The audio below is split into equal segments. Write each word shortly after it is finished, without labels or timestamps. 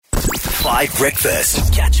5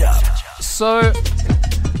 Breakfast. Catch up. So,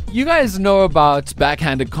 you guys know about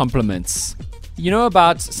backhanded compliments. You know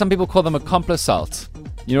about, some people call them a compliment.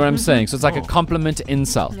 You know what I'm saying? So it's like a compliment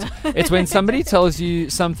insult. It's when somebody tells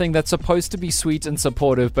you something that's supposed to be sweet and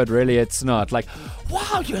supportive, but really it's not. Like,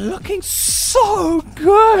 wow, you're looking so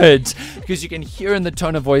good. Because you can hear in the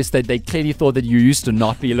tone of voice that they clearly thought that you used to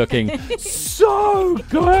not be looking so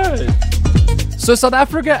good. So South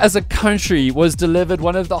Africa as a country was delivered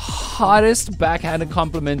one of the hardest backhanded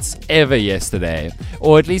compliments ever yesterday.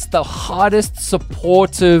 Or at least the hardest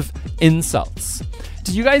supportive insults.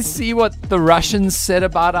 Did you guys see what the Russians said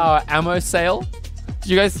about our ammo sale? Did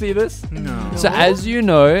you guys see this? No. So as you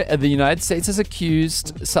know, the United States has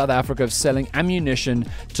accused South Africa of selling ammunition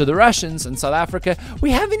to the Russians. And South Africa, we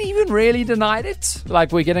haven't even really denied it.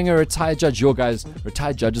 Like, we're getting a retired judge. Your guys,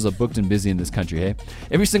 retired judges are booked and busy in this country, hey?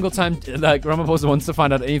 Every single time, like, Ramaphosa wants to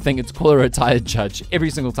find out anything, it's called a retired judge. Every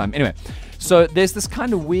single time. Anyway, so there's this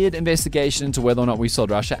kind of weird investigation into whether or not we sold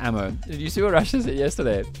Russia ammo. Did you see what Russia said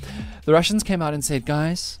yesterday? The Russians came out and said,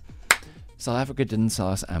 guys, South Africa didn't sell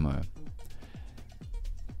us ammo.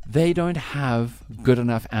 They don't have good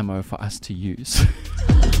enough ammo for us to use.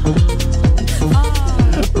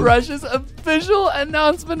 Russia's official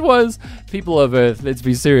announcement was, people of Earth, let's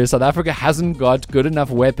be serious. South Africa hasn't got good enough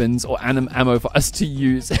weapons or ammo for us to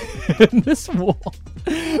use in this war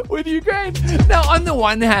with Ukraine. Now, on the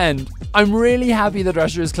one hand, I'm really happy that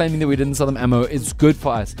Russia is claiming that we didn't sell them ammo. It's good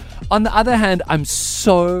for us. On the other hand, I'm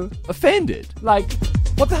so offended. Like,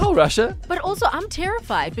 what the hell, Russia? But also, I'm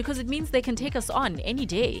terrified because it means they can take us on any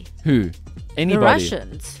day. Who? Anybody? The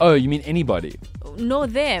Russians. Oh, you mean anybody? No,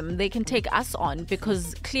 them. They can take us on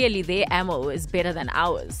because clearly their ammo is better than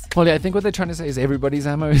ours. Well, yeah, I think what they're trying to say is everybody's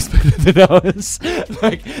ammo is better than ours.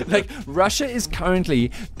 like Russia is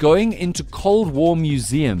currently going into Cold War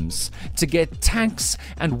museums to get tanks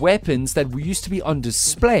and weapons that used to be on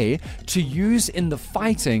display to use in the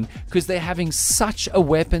fighting because they're having such a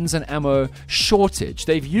weapons and ammo shortage.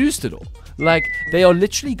 They've used it all. Like, they are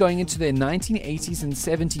literally going into their 1980s and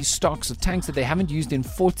 70s stocks of tanks that they haven't used in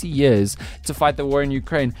 40 years to fight the war in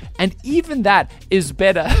Ukraine. And even that is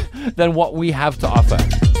better than what we have to offer.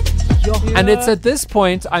 Yeah. And it's at this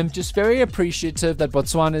point, I'm just very appreciative that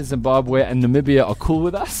Botswana, Zimbabwe, and Namibia are cool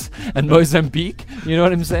with us, and Mozambique, you know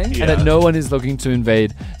what I'm saying? Yeah. And that no one is looking to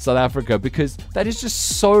invade South Africa, because that is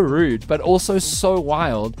just so rude, but also so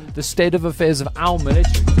wild, the state of affairs of our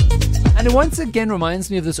military. And it once again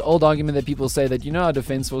reminds me of this old argument that people say that, you know, our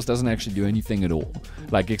defense force doesn't actually do anything at all,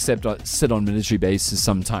 like except sit on military bases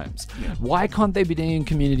sometimes. Yeah. Why can't they be doing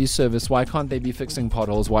community service? Why can't they be fixing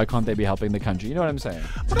potholes? Why can't they be helping the country? You know what I'm saying?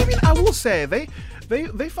 But I mean, I will say they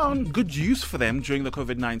found good use for them during the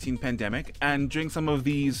COVID-19 pandemic and during some of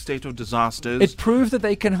these state of disasters. It proved that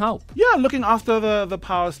they can help. Yeah, looking after the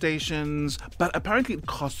power stations, but apparently it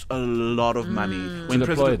costs a lot of money to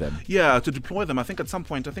deploy them. Yeah, to deploy them. I think at some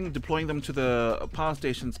point, deploying them to the power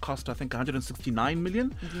stations cost, 169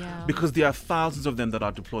 million. Yeah. Because there are thousands of them that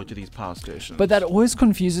are deployed to these power stations. But that always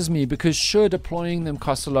confuses me because sure, deploying them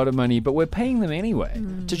costs a lot of money, but we're paying them anyway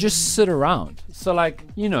to just sit around. So like,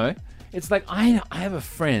 you know, it's like I have a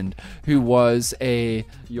friend who was can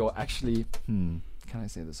I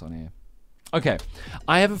say this on air? Okay,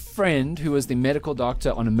 I have a friend who was the medical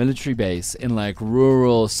doctor on a military base in like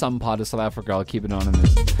rural some part of South Africa. I'll keep it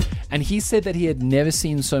anonymous. And he said that he had never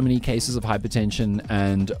seen so many cases of hypertension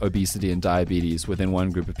and obesity and diabetes within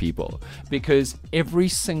one group of people, because every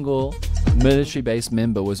single military base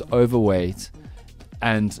member was overweight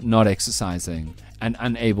and not exercising and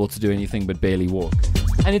unable to do anything but barely walk.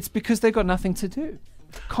 And it's because they got nothing to do.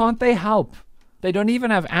 Can't they help? They don't even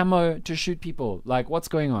have ammo to shoot people. Like, what's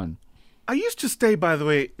going on? I used to stay, by the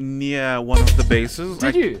way, near one of the bases.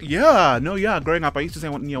 Did you? Yeah. Growing up, I used to stay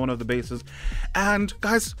near one of the bases. And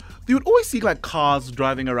guys, you would always see like cars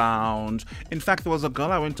driving around. In fact, there was a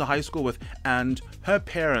girl I went to high school with, and her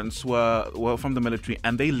parents were from the military,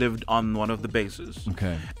 and they lived on one of the bases.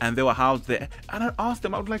 Okay. And they were housed there. And I asked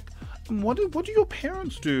them, I was like, what do your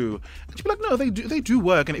parents do? And she'd be like, no, they do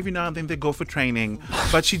work, and every now and then they go for training.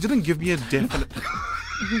 But she didn't give me a definite...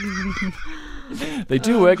 They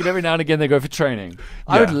do work, and every now and again they go for training.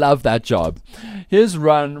 I would love that job. Here's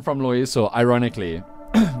Run from Loyiso, ironically,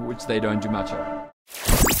 which they don't do much of.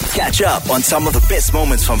 Catch up on some of the best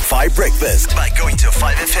moments from 5 Breakfast by going to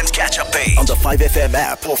 5FM's catch-up page on the 5FM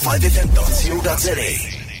app or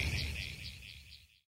 5FM.co.za.